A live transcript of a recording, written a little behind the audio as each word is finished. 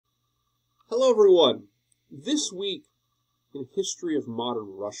Hello everyone. This week in History of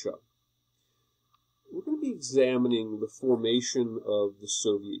Modern Russia, we're going to be examining the formation of the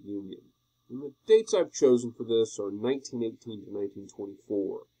Soviet Union. And the dates I've chosen for this are 1918 to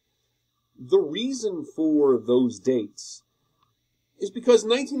 1924. The reason for those dates is because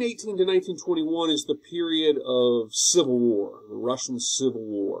 1918 to 1921 is the period of civil war, the Russian Civil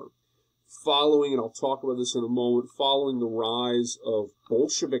War. Following, and I'll talk about this in a moment, following the rise of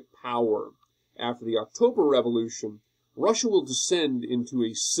Bolshevik power after the October Revolution, Russia will descend into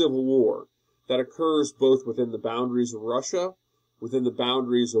a civil war that occurs both within the boundaries of Russia, within the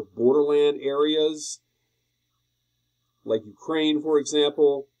boundaries of borderland areas, like Ukraine, for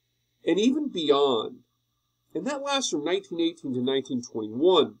example, and even beyond. And that lasts from 1918 to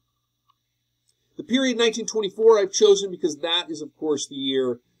 1921. The period 1924 I've chosen because that is, of course, the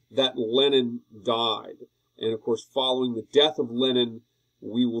year that Lenin died. And, of course, following the death of Lenin,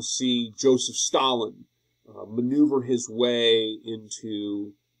 we will see Joseph Stalin maneuver his way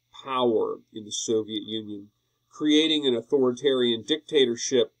into power in the Soviet Union, creating an authoritarian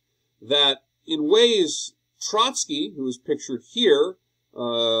dictatorship that, in ways, Trotsky, who is pictured here,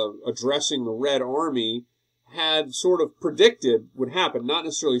 addressing the Red Army, had sort of predicted would happen. Not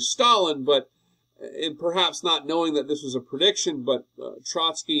necessarily Stalin, but and perhaps not knowing that this was a prediction, but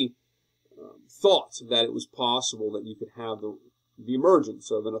Trotsky thought that it was possible that you could have the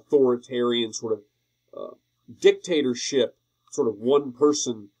emergence of an authoritarian sort of dictatorship, sort of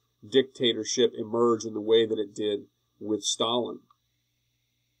one-person dictatorship emerge in the way that it did with Stalin.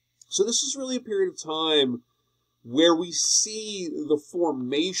 So this is really a period of time where we see the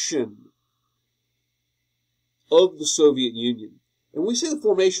formation of the Soviet Union. And when we say the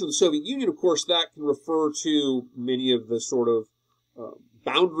formation of the Soviet Union, of course, that can refer to many of the sort of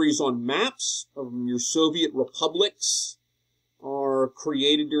boundaries on maps of your Soviet republics are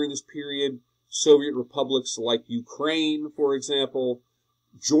created during this period. Soviet republics like Ukraine, for example,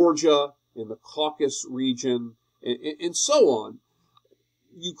 Georgia in the Caucasus region, and so on.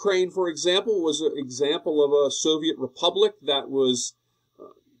 Ukraine, for example, was an example of a Soviet republic that was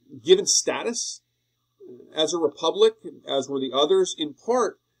given status as a republic, as were the others, in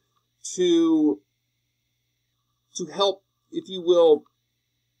part to help, if you will,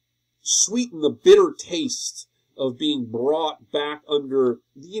 sweeten the bitter taste of being brought back under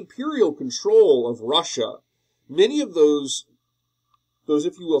the imperial control of Russia. Many of those,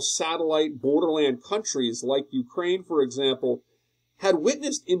 if you will, satellite borderland countries like Ukraine, for example, had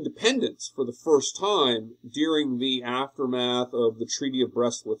witnessed independence for the first time during the aftermath of the Treaty of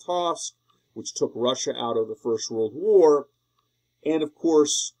Brest-Litovsk, which took Russia out of the First World War, and, of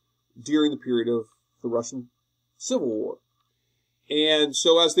course, during the period of the Russian Civil War. And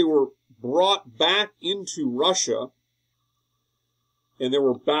so as they were brought back into Russia, and there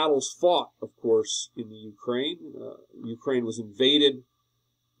were battles fought, of course, in the Ukraine. Ukraine was invaded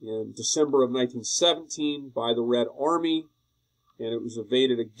in December of 1917 by the Red Army, and it was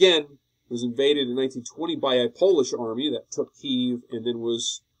invaded again. It was invaded in 1920 by a Polish army that took Kyiv and then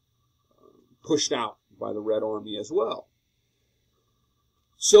was pushed out by the Red Army as well.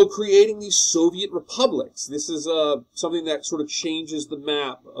 So creating these Soviet republics, this is something that sort of changes the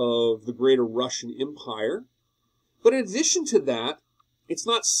map of the greater Russian Empire. But in addition to that, it's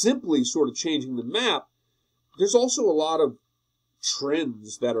not simply sort of changing the map. There's also a lot of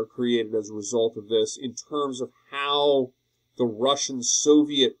trends that are created as a result of this in terms of how the Russian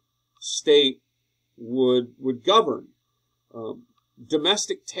Soviet state would govern.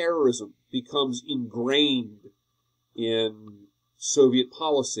 Domestic terrorism becomes ingrained in Soviet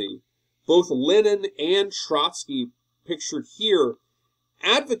policy. Both Lenin and Trotsky, pictured here,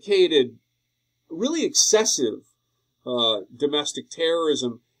 advocated really excessive domestic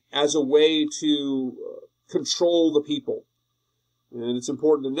terrorism as a way to control the people. And it's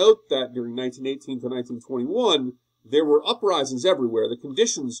important to note that during 1918 to 1921, there were uprisings everywhere. The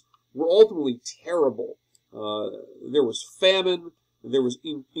conditions were ultimately terrible. There was famine. There was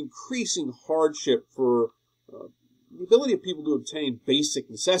increasing hardship for the ability of people to obtain basic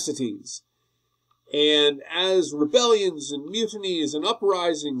necessities. And as rebellions and mutinies and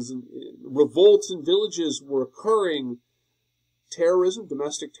uprisings and revolts in villages were occurring, terrorism,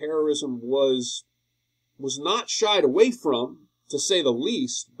 domestic terrorism, was not shied away from, to say the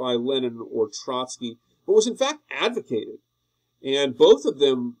least, by Lenin or Trotsky, but was in fact advocated. And both of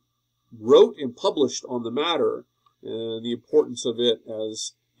them wrote and published on the matter, and the importance of it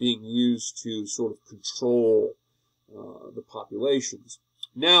as being used to sort of control the populations.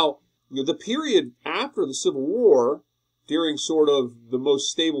 Now, the period after the Civil War, during sort of the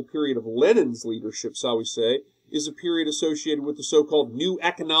most stable period of Lenin's leadership, shall we say, is a period associated with the so-called New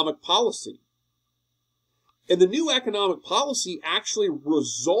Economic Policy. And the New Economic Policy actually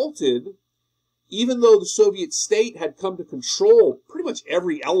resulted, even though the Soviet state had come to control pretty much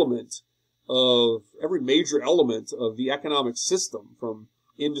every major element of the economic system, from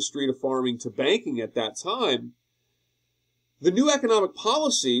industry to farming to banking at that time, the New Economic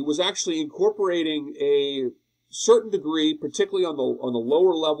Policy was actually incorporating a certain degree, particularly on the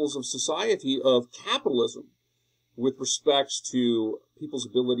lower levels of society, of capitalism with respects to people's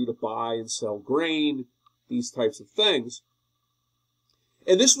ability to buy and sell grain, these types of things.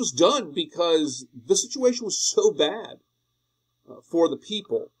 And this was done because the situation was so bad for the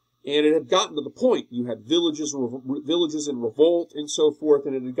people, and it had gotten to the point, you had villages in revolt and so forth,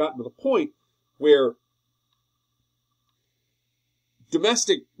 and it had gotten to the point where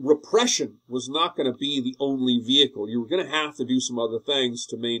domestic repression was not going to be the only vehicle. You were going to have to do some other things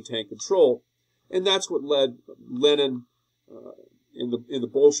to maintain control. And that's what led Lenin in the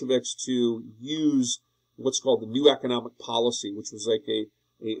Bolsheviks to use what's called the New Economic Policy, which was like a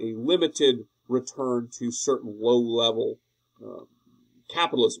limited return to certain low-level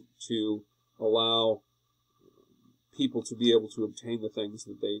capitalism to allow people to be able to obtain the things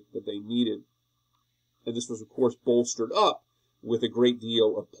that they needed. And this was, of course, bolstered up with a great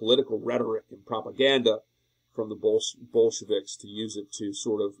deal of political rhetoric and propaganda from the Bolsheviks to use it to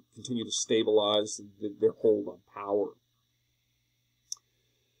sort of continue to stabilize their hold on power.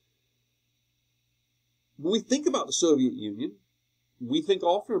 When we think about the Soviet Union, we think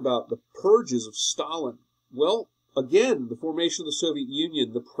often about the purges of Stalin. Well, again, the formation of the Soviet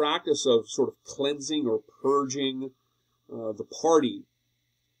Union, the practice of sort of cleansing or purging the party,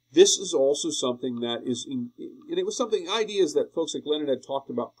 this is also something that is, and it was something, ideas that folks like Lenin had talked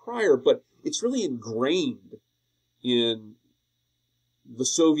about prior, but it's really ingrained in the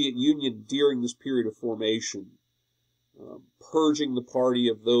Soviet Union during this period of formation, purging the party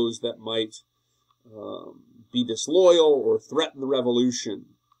of those that might be disloyal or threaten the revolution.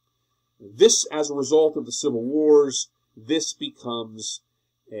 This, as a result of the civil wars, this becomes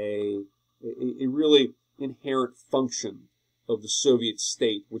a really inherent function of the Soviet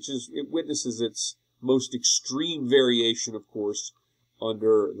state, it witnesses its most extreme variation, of course,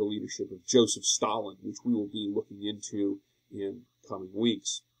 under the leadership of Joseph Stalin, which we will be looking into in coming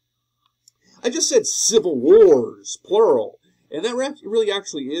weeks. I just said civil wars, plural, and that really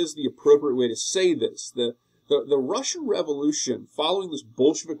actually is the appropriate way to say this. The Russian Revolution, following this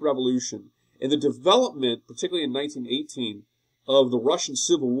Bolshevik Revolution, and the development, particularly in 1918, of the Russian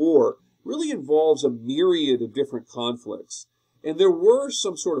Civil War, really involves a myriad of different conflicts. And there were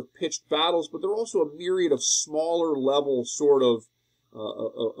some sort of pitched battles, but there were also a myriad of smaller level sort of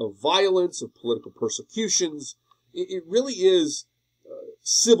violence, of political persecutions. It really is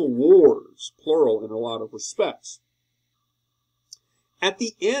civil wars, plural, in a lot of respects. At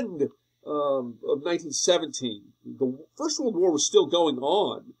the end of 1917, the First World War was still going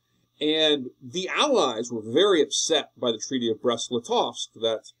on, and the Allies were very upset by the Treaty of Brest-Litovsk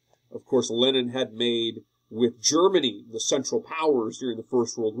that, of course, Lenin had made with Germany, the Central Powers, during the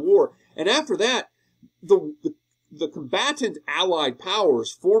First World War. And after that, the combatant Allied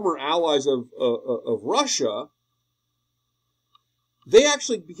powers, former allies of Russia, they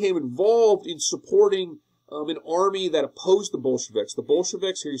actually became involved in supporting an army that opposed the Bolsheviks. The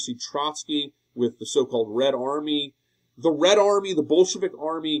Bolsheviks, here you see Trotsky with the so-called Red Army. The Red Army, the Bolshevik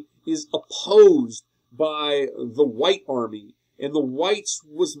army, is opposed by the White Army. And the Whites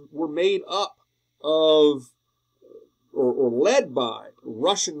were made up of, or led by,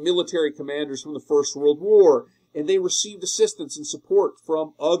 Russian military commanders from the First World War, and they received assistance and support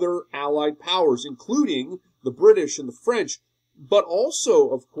from other Allied powers, including the British and the French, but also,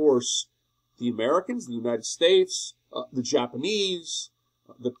 of course, the Americans, the United States, the Japanese,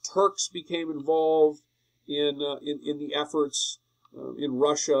 the Turks became involved in the efforts in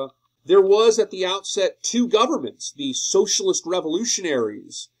Russia. There was, at the outset, two governments, the Socialist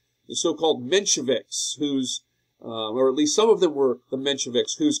Revolutionaries, the so-called Mensheviks, or at least some of them were the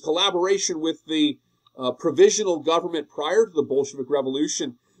Mensheviks, whose collaboration with the provisional government prior to the Bolshevik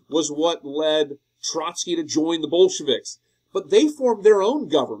Revolution was what led Trotsky to join the Bolsheviks. But they formed their own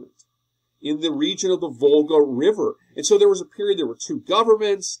government in the region of the Volga River. And so there was a period, there were two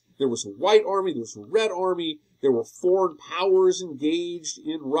governments, there was a White Army, there was a Red Army, there were foreign powers engaged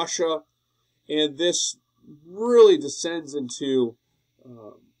in Russia, and this really descends into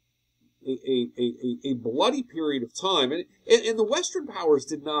a bloody period of time. And the Western powers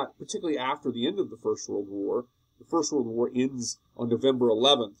did not, particularly after the end of the First World War, the First World War ends on November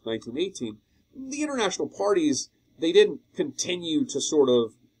 11th, 1918, the international parties, they didn't continue to sort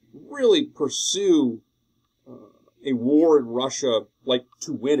of really pursue a war in Russia like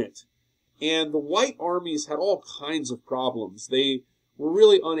to win it. And the white armies had all kinds of problems. They were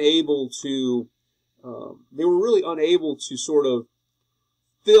really unable to sort of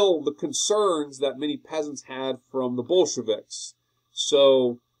fill the concerns that many peasants had from the Bolsheviks.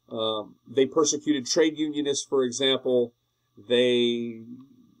 So they persecuted trade unionists, for example. They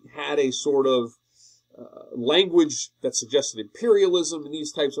had a sort of language that suggested imperialism and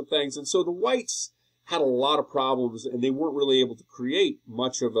these types of things. And so the whites had a lot of problems, and they weren't really able to create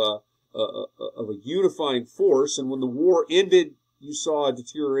much of a unifying force. And when the war ended, you saw a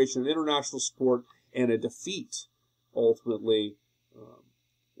deterioration of international support and a defeat, ultimately,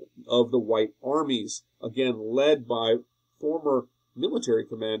 of the white armies, again led by former military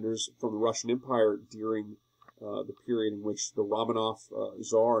commanders from the Russian Empire during the period in which the Romanov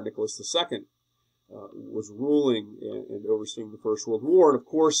Tsar, Nicholas II, was ruling and overseeing the First World War. And of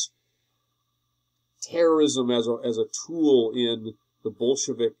course, terrorism as a tool in the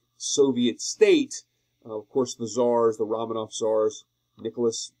Bolshevik Soviet state. Of course, the Tsars, the Romanov Tsars,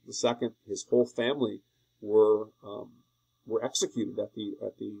 Nicholas II, his whole family were executed at the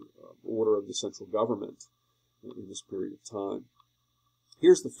order of the central government in this period of time.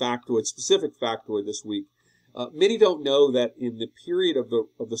 Here's the factoid, specific factoid this week. Many don't know that in the period of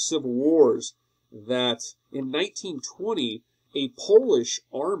the Civil Wars, that in 1920, a Polish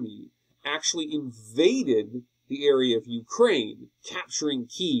army actually invaded the area of Ukraine, capturing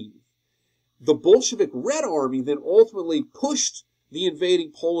Kyiv. The Bolshevik Red Army then ultimately pushed the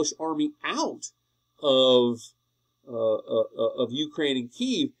invading Polish army out of Ukraine and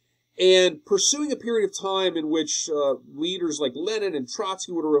Kyiv, and pursuing a period of time in which leaders like Lenin and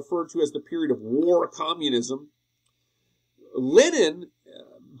Trotsky would have referred to as the period of war communism. Lenin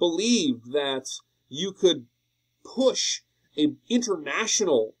believed that you could push an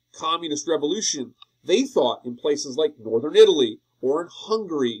international communist revolution, they thought, in places like northern Italy, or in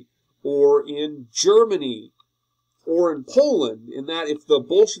Hungary, or in Germany, or in Poland, in that if the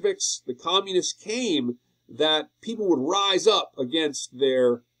Bolsheviks, the communists came, that people would rise up against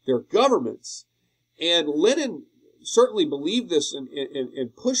their governments. And Lenin certainly believed this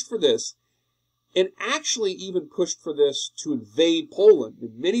and pushed for this, and actually even pushed for this to invade Poland.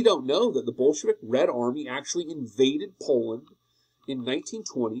 And many don't know that the Bolshevik Red Army actually invaded Poland in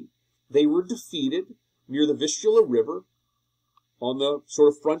 1920. They were defeated near the Vistula River on the sort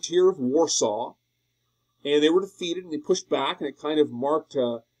of frontier of Warsaw. And they were defeated, and they pushed back, and it kind of marked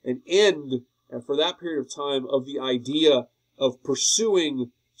an end, for that period of time, of the idea of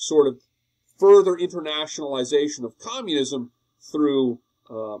pursuing sort of further internationalization of communism through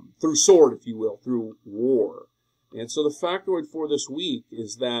sword, if you will, through war. And so the factoid for this week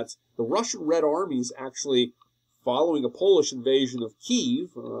is that the Russian Red Armies actually, following a Polish invasion of Kyiv,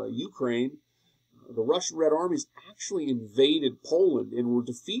 Ukraine, the Russian Red Armies actually invaded Poland and were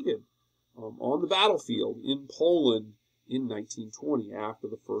defeated on the battlefield in Poland in 1920 after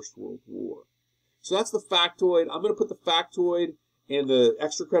the First World War. So that's the factoid. I'm going to put the factoid and the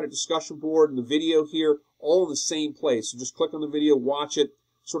extra credit discussion board and the video here all in the same place. So just click on the video, watch it,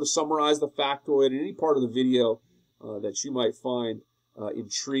 sort of summarize the factoid and any part of the video that you might find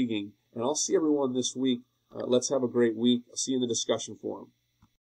intriguing. And I'll see everyone this week. Let's have a great week. I'll see you in the discussion forum.